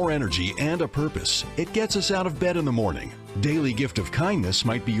have more energy and a purpose. It gets us out of bed in the morning. Daily Gift of Kindness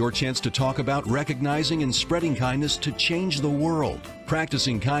might be your chance to talk about recognizing and spreading kindness to change the world.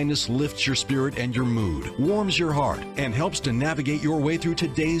 Practicing kindness lifts your spirit and your mood, warms your heart, and helps to navigate your way through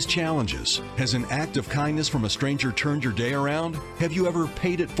today's challenges. Has an act of kindness from a stranger turned your day around? Have you ever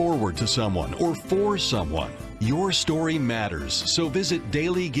paid it forward to someone or for someone? Your story matters, so visit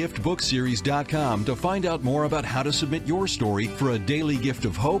dailygiftbookseries.com to find out more about how to submit your story for a daily gift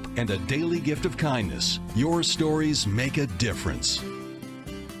of hope and a daily gift of kindness. Your stories make a difference.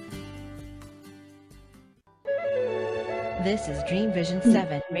 This is Dream Vision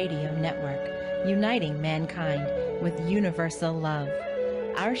 7 Radio Network, uniting mankind with universal love.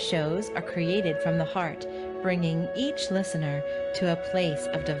 Our shows are created from the heart, bringing each listener to a place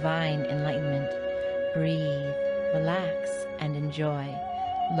of divine enlightenment. Breathe, relax, and enjoy.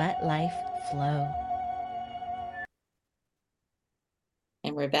 Let life flow.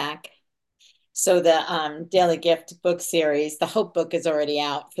 And we're back. So the Daily Gift book series, the Hope book is already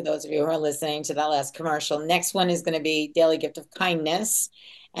out for those of you who are listening to that last commercial. Next one is going to be Daily Gift of Kindness.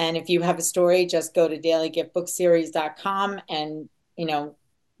 And if you have a story, just go to dailygiftbookseries.com and,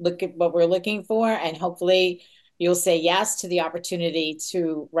 look at what we're looking for. And hopefully you'll say yes to the opportunity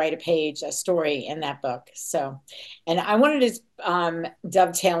to write a story in that book. So, and I wanted to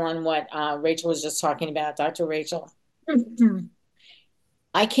dovetail on what Rachel was just talking about, Dr. Rachel.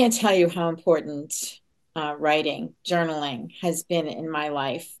 I can't tell you how important writing, journaling has been in my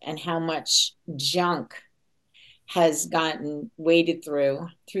life, and how much junk has gotten waded through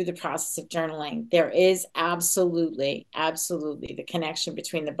the process of journaling. There is absolutely the connection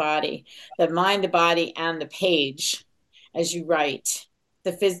between the mind, the body, and the page as you write.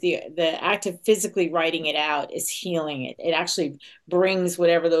 The act of physically writing it out is healing it. It actually brings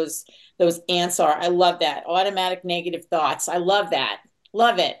whatever those ants are. I love that. Automatic negative thoughts. I love that.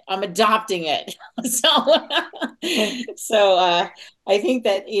 Love it. I'm adopting it. So I think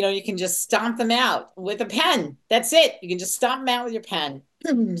that, you can just stomp them out with a pen. That's it. You can just stomp them out with your pen.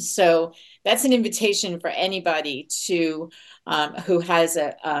 So that's an invitation for anybody to who has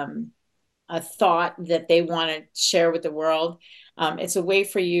a thought that they want to share with the world. It's a way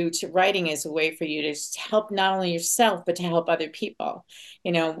for you writing is a way for you to help not only yourself, but to help other people.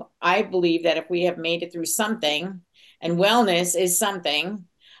 I believe that if we have made it through something, and wellness is something,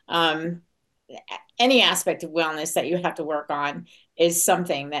 any aspect of wellness that you have to work on is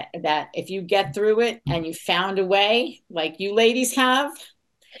something that if you get through it and you found a way, like you ladies have,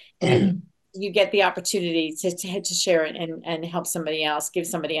 you get the opportunity to share it and help somebody else, give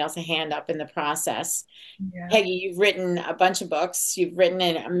somebody else a hand up in the process. Yeah. Peggy, you've written a bunch of books. You've written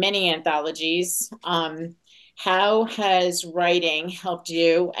in many anthologies. How has writing helped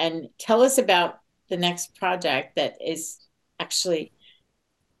you? And tell us about the next project that is actually,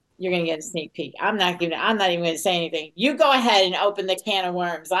 you're going to get a sneak peek. I'm not even going to say anything. You go ahead and open the can of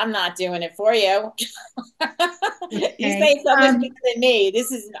worms. I'm not doing it for you. Okay. You say so much better than me.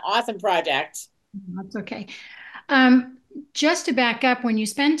 This is an awesome project. That's okay. Just to back up, when you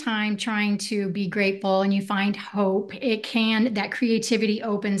spend time trying to be grateful and you find hope, that creativity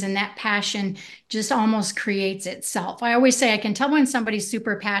opens and that passion just almost creates itself. I always say I can tell when somebody's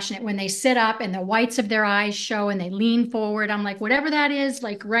super passionate when they sit up and the whites of their eyes show and they lean forward. I'm like, whatever that is,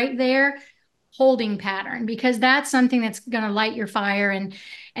 like right there, holding pattern, because that's something that's going to light your fire. And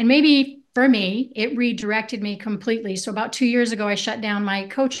maybe for me, it redirected me completely. So about 2 years ago, I shut down my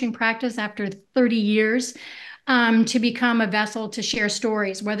coaching practice after 30 years. To become a vessel to share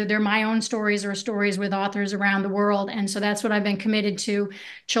stories, whether they're my own stories or stories with authors around the world. And so that's what I've been committed to: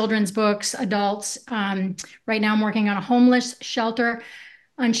 children's books, adults. Right now I'm working on a homeless shelter,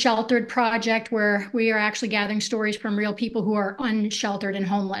 unsheltered project where we are actually gathering stories from real people who are unsheltered and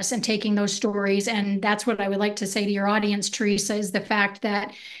homeless and taking those stories. And that's what I would like to say to your audience, Teresa, is the fact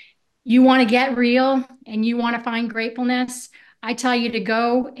that you want to get real and you want to find gratefulness. I tell you to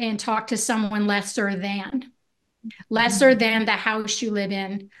go and talk to someone lesser than the house you live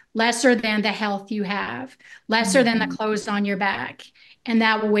in, lesser than the health you have, lesser than the clothes on your back. And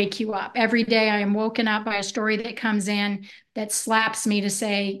that will wake you up. Every day I am woken up by a story that comes in that slaps me to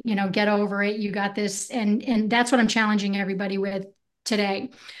say, get over it. You got this. And that's what I'm challenging everybody with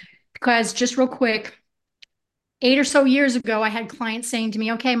today. Because just real quick, 8 or so years ago, I had clients saying to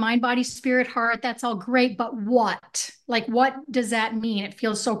me, okay, mind, body, spirit, heart, that's all great, but what? Like, what does that mean? It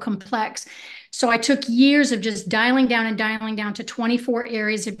feels so complex. So I took years of just dialing down to 24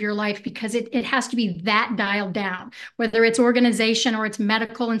 areas of your life, because it has to be that dialed down, whether it's organization or it's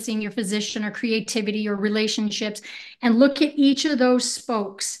medical and seeing your physician or creativity or relationships, and look at each of those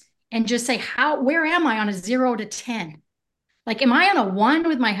spokes and just say, where am I on a 0 to 10? Like, am I on a one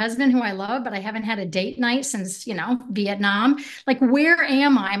with my husband who I love, but I haven't had a date night since, Vietnam? Like, where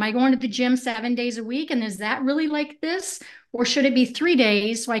am I? Am I going to the gym 7 days a week? And is that really like this? Or should it be 3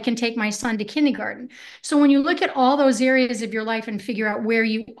 days so I can take my son to kindergarten? So when you look at all those areas of your life and figure out where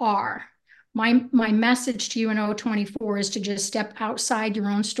you are, my message to you in 024 is to just step outside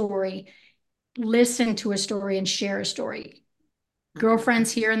your own story, listen to a story, and share a story.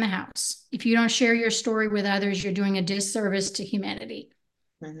 Girlfriends here in the house. If you don't share your story with others, you're doing a disservice to humanity.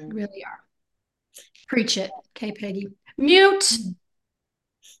 You really are. Preach it. Okay, Peggy. Mute.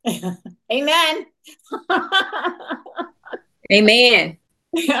 Amen. Amen.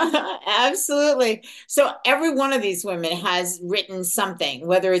 Absolutely. So every one of these women has written something,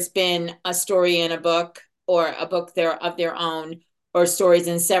 whether it's been a story in a book or a book of their own, or stories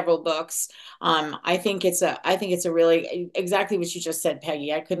in several books. I think it's a really exactly what you just said,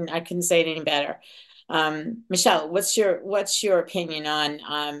 Peggy. I couldn't say it any better. Michelle, what's your opinion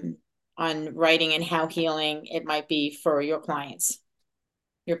on writing and how healing it might be for your clients,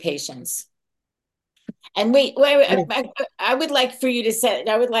 your patients? And wait, I would like for you to say,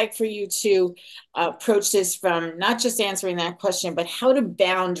 I would like for you to approach this from not just answering that question, but how do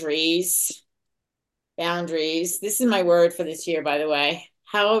boundaries, this is my word for this year, by the way,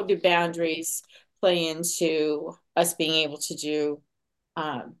 how do boundaries play into us being able to do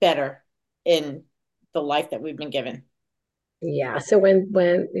better in the life that we've been given? Yeah. So when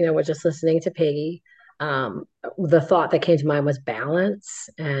we're just listening to Peggy, the thought that came to mind was balance.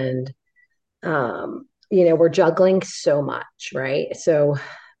 And we're juggling so much, right? So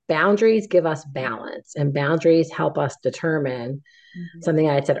boundaries give us balance, and boundaries help us determine something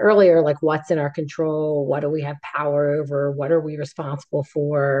I had said earlier, like what's in our control, what do we have power over, what are we responsible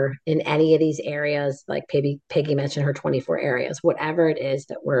for in any of these areas, like Peggy mentioned her 24 areas, whatever it is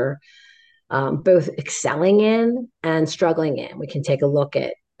that we're both excelling in and struggling in. We can take a look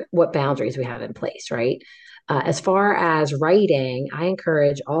at what boundaries we have in place, right? As far as writing, I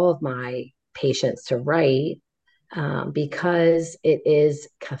encourage all of my patients to write because it is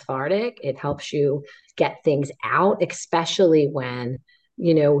cathartic. It helps you get things out, especially when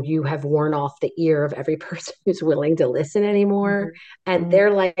you have worn off the ear of every person who's willing to listen anymore, and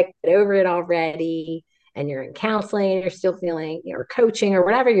they're like, get over it already. And you're in counseling and you're still feeling, or coaching or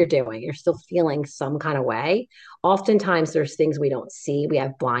whatever you're doing, you're still feeling some kind of way. Oftentimes there's things we don't see. We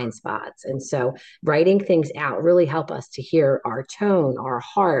have blind spots. And so writing things out really help us to hear our tone, our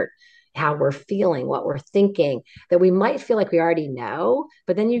heart, how we're feeling, what we're thinking, that we might feel like we already know,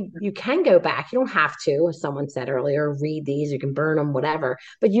 but then you can go back. You don't have to, as someone said earlier, read these, you can burn them, whatever,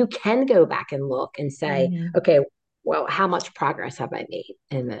 but you can go back and look and say, okay, well, how much progress have I made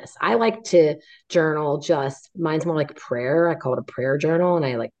in this? I like to journal, just mine's more like prayer. I call it a prayer journal, and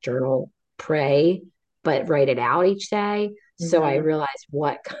I like journal, pray, but write it out each day. So I realized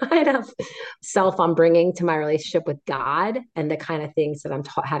what kind of self I'm bringing to my relationship with God, and the kind of things that I'm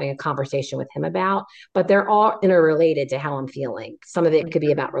having a conversation with him about. But they're all interrelated to how I'm feeling. Some of it could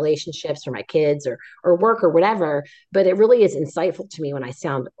be about relationships or my kids or work or whatever. But it really is insightful to me when I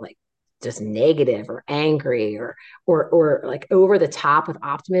sound like just negative or angry or like over the top with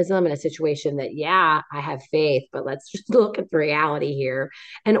optimism in a situation that, yeah, I have faith, but let's just look at the reality here,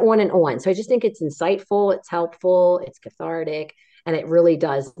 and on and on. So I just think it's insightful, it's helpful, it's cathartic, and it really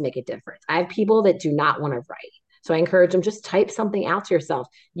does make a difference. I have people that do not want to write. So I encourage them, just type something out to yourself.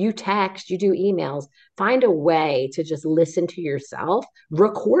 You text, you do emails, find a way to just listen to yourself,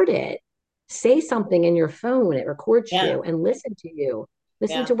 record it, say something in your phone, it records you and listen to you.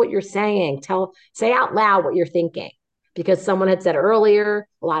 Listen to what you're saying. Say out loud what you're thinking, because someone had said earlier,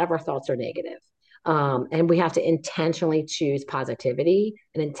 a lot of our thoughts are negative. And we have to intentionally choose positivity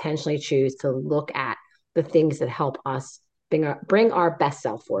and intentionally choose to look at the things that help us bring our best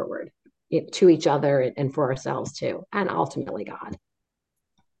self forward to each other and for ourselves too, and ultimately God.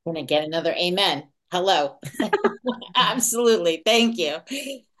 I'm gonna get another amen. Hello. Absolutely. Thank you.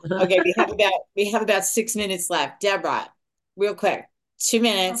 Okay, we have about 6 minutes left. Deborah, real quick, 2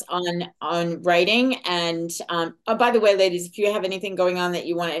 minutes on writing. And oh, by the way, ladies, if you have anything going on that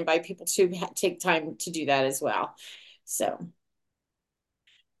you want to invite people to, take time to do that as well. So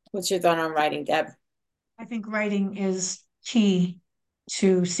what's your thought on writing, Deb? I think writing is key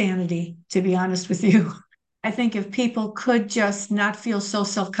to sanity, to be honest with you. I think if people could just not feel so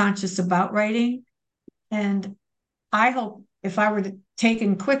self-conscious about writing, and I hope if I were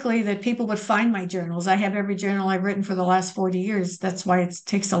taken quickly that people would find my journals. I have every journal I've written for the last 40 years. That's why it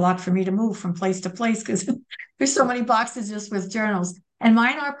takes a lot for me to move from place to place, because there's so many boxes just with journals. And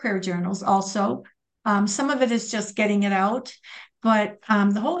mine are prayer journals also. Some of it is just getting it out. But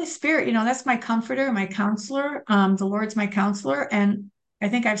the Holy Spirit, that's my comforter, my counselor. The Lord's my counselor. And I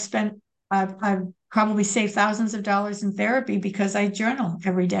think I've probably saved thousands of dollars in therapy because I journal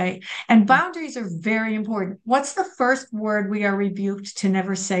every day. And boundaries are very important. What's the first word we are rebuked to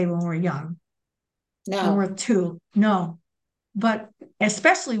never say when we're young? When we're 2? No. But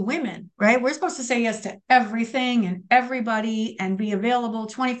especially women, right? We're supposed to say yes to everything and everybody and be available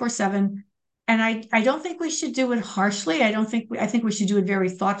 24/7. And I don't think we should do it harshly. I think we should do it very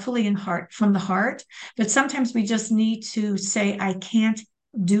thoughtfully and from the heart. But sometimes we just need to say, I can't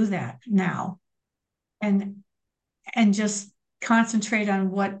do that now. And just concentrate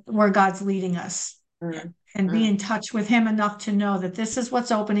on where God's leading us. And be in touch with him enough to know that this is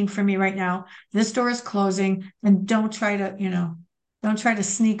what's opening for me right now. This door is closing, and don't try to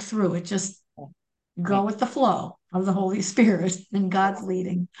sneak through it. Just go with the flow of the Holy Spirit and God's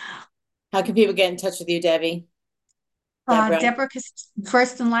leading. How can people get in touch with you, Debbie? Deborah,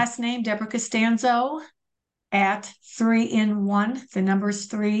 first and last name, Deborah Costanzo at 3in1. The number's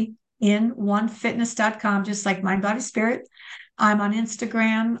 3in1fitness.com, just like Mind, Body, Spirit. I'm on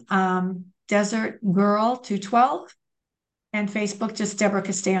Instagram, Desert Girl 212, and Facebook, just Deborah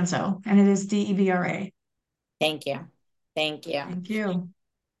Costanzo, and it is DEBRA. Thank you. Thank you. Thank you.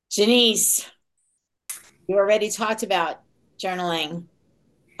 Janice, you already talked about journaling.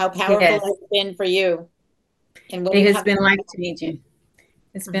 How powerful has it been for you? And it has been life-changing.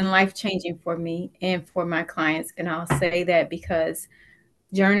 It's been life-changing for me and for my clients. And I'll say that because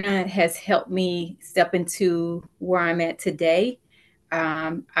journaling has helped me step into where I'm at today.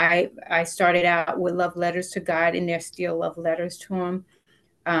 I started out with love letters to God, and there's still love letters to him.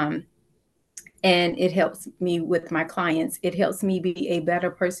 And it helps me with my clients. It helps me be a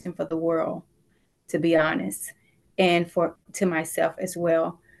better person for the world, to be honest, and to myself as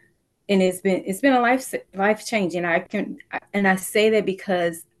well. And it's been a life changing. I say that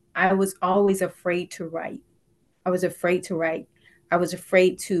because I was always afraid to write. I was afraid to write. I was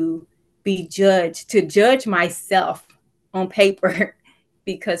afraid to be judged, to judge myself on paper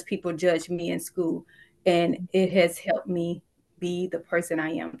because people judge me in school. And it has helped me be the person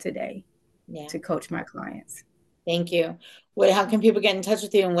I am today to coach my clients. Thank you. How can people get in touch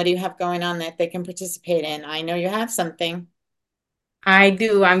with you, and what do you have going on that they can participate in? I know you have something. I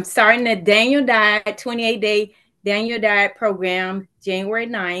do. I'm starting a Daniel Diet 28-day Daniel Diet program January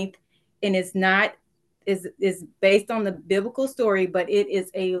 9th, and it's based on the biblical story, but it is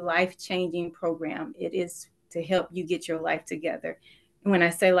a life-changing program. It is to help you get your life together. And when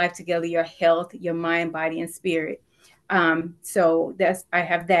I say life together, your health, your mind, body, and spirit. So I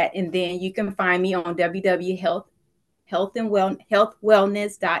have that. And then you can find me on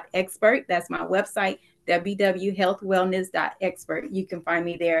www.healthwellness.expert. That's my website, www.healthwellness.expert. You can find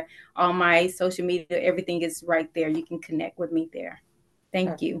me there. All my social media, everything is right there. You can connect with me there.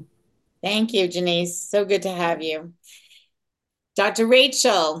 Thank you. Thank you, Janice. So good to have you. Dr.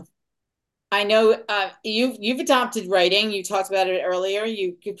 Rachel, I know you've adopted writing. You talked about it earlier.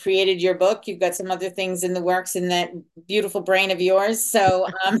 You created your book. You've got some other things in the works in that beautiful brain of yours. So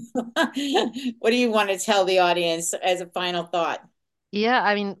what do you want to tell the audience as a final thought? Yeah,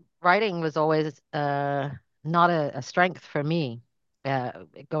 I mean, writing was always not a strength for me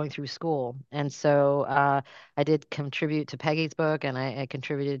going through school. And so I did contribute to Peggy's book, and I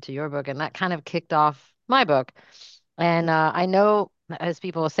contributed to your book, and that kind of kicked off my book. And I know, as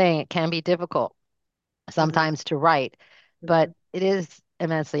people are saying, it can be difficult sometimes to write, but it is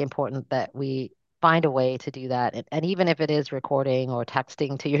immensely important that we find a way to do that. And even if it is recording or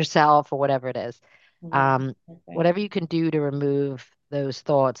texting to yourself or whatever it is, whatever you can do to remove those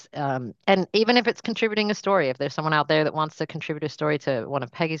thoughts. And even if it's contributing a story, if there's someone out there that wants to contribute a story to one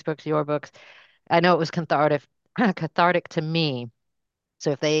of Peggy's books, your books, I know it was cathartic to me. So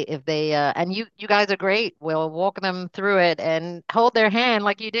if they and you guys are great, we'll walk them through it and hold their hand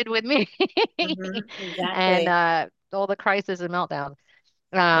like you did with me. Exactly. And all the crises and meltdowns.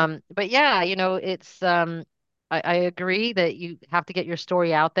 But yeah, it's I agree that you have to get your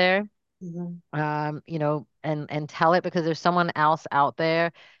story out there. And tell it, because there's someone else out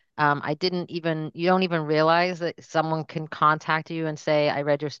there. You don't even realize that someone can contact you and say, I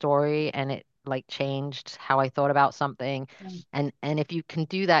read your story and it like changed how I thought about something. And if you can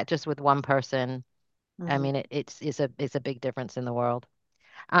do that just with one person, I mean, it's a big difference in the world.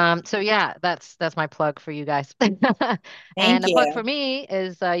 So yeah, that's my plug for you guys. And the plug for me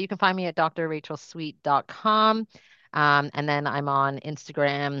is you can find me at drrachelsweet.com. And then I'm on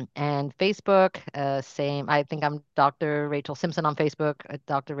Instagram and Facebook. Same. I think I'm Dr. Rachel Simpson on Facebook,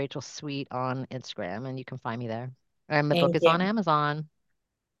 Dr. Rachel Sweet on Instagram, and you can find me there. And the book is on Amazon.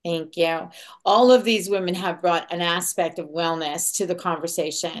 Thank you. All of these women have brought an aspect of wellness to the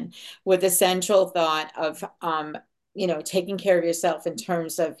conversation with a central thought of, taking care of yourself in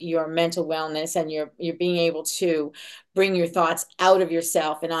terms of your mental wellness and you're being able to bring your thoughts out of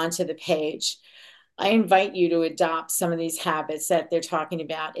yourself and onto the page. I invite you to adopt some of these habits that they're talking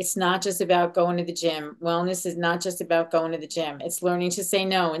about. It's not just about going to the gym. Wellness is not just about going to the gym. It's learning to say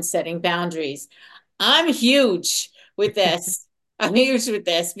no and setting boundaries. I'm huge with this. I'm huge with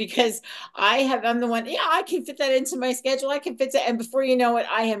this because I'm the one, yeah, I can fit that into my schedule. I can fit it. And before you know it,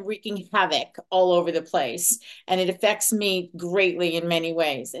 I am wreaking havoc all over the place. And it affects me greatly in many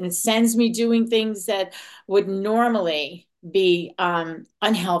ways. And it sends me doing things that would normally be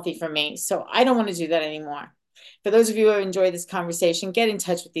unhealthy for me. So I don't want to do that anymore. For those of you who have enjoyed this conversation, get in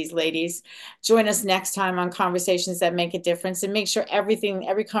touch with these ladies. Join us next time on Conversations That Make a Difference, and make sure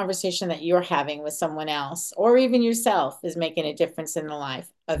every conversation that you're having with someone else or even yourself is making a difference in the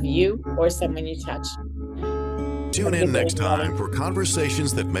life of you or someone you touch. Tune in next time for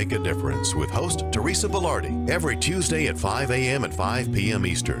Conversations That Make a Difference with host Teresa Velardi every Tuesday at 5 a.m. and 5 p.m.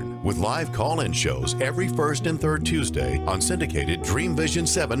 Eastern, with live call-in shows every first and third Tuesday on syndicated Dream Vision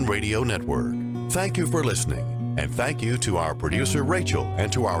 7 radio network. Thank you for listening. And thank you to our producer, Rachel,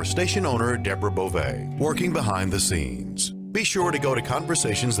 and to our station owner, Deborah Beauvais, working behind the scenes. Be sure to go to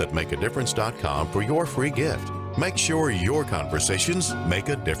conversationsthatmakeadifference.com for your free gift. Make sure your conversations make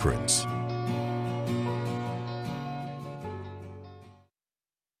a difference.